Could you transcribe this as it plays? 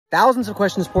Thousands of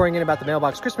questions pouring in about the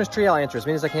Mailbox Christmas tree. I'll answer as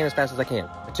many as I can, as fast as I can.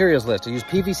 Materials list. I used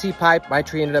PVC pipe. My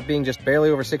tree ended up being just barely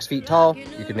over 6 feet tall.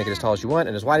 You could make it as tall as you want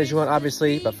and as wide as you want,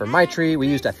 obviously. But for my tree, we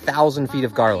used 1,000 feet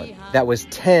of garland. That was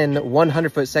 10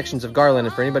 100-foot sections of garland.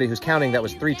 And for anybody who's counting, that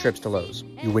was 3 trips to Lowe's.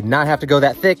 You would not have to go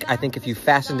that thick. I think if you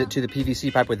fastened it to the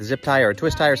PVC pipe with a zip tie or a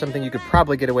twist tie or something, you could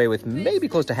probably get away with maybe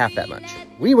close to half that much.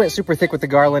 We went super thick with the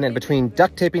garland, and between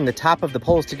duct taping the top of the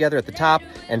poles together at the top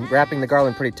and wrapping the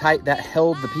garland pretty tight, that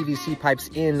held the PVC pipes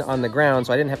in on the ground,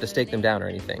 so I didn't have to stake them down or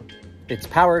anything. It's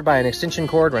powered by an extension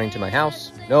cord running to my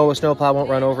house. No, a snowplow won't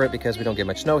run over it because we don't get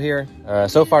much snow here.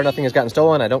 So far, nothing has gotten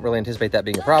stolen. I don't really anticipate that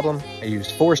being a problem. I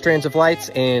used 4 strands of lights,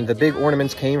 and the big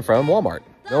ornaments came from Walmart.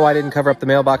 No, I didn't cover up the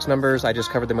mailbox numbers. I just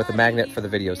covered them with a magnet for the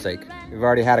video's sake. We've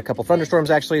already had a couple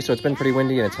thunderstorms, actually, so it's been pretty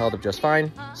windy and it's held up just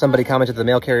fine. Somebody commented the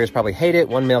mail carriers probably hate it.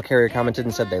 One mail carrier commented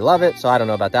and said they love it, so I don't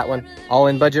know about that one. All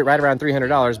in budget, right around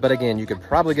 $300, but again, you could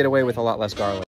probably get away with a lot less garland.